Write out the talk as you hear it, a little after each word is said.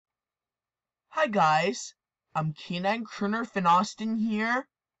Hi guys, I'm K9 Crooner Austin here,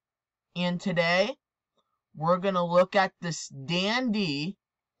 and today we're gonna look at this dandy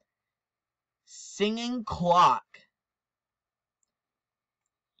singing clock.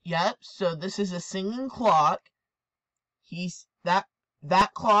 Yep, so this is a singing clock. That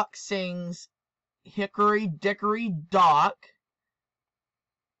clock sings Hickory Dickory Dock.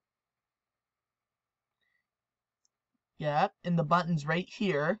 Yep, and the button's right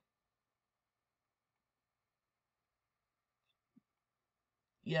here.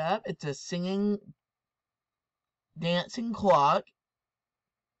 Yep, it's a singing, dancing clock.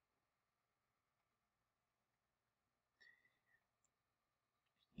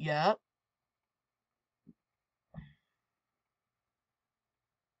 Yep.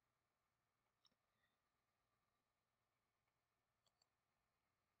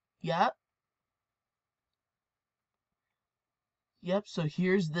 Yep. Yep, so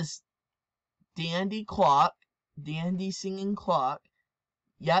here's this dandy clock, dandy singing clock.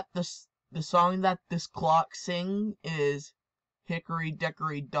 Yep, the song that this clock sings is Hickory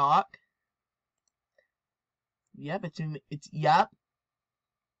Dickory Dock. Yep,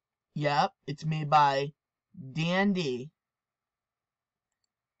 it's made by Dandy.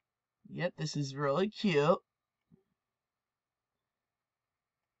 Yep, this is really cute.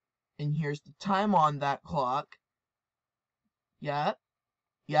 And here's the time on that clock. Yep,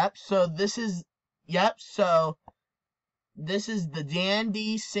 so this is the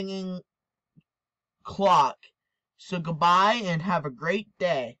Dandy singing clock. So goodbye and have a great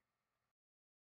day.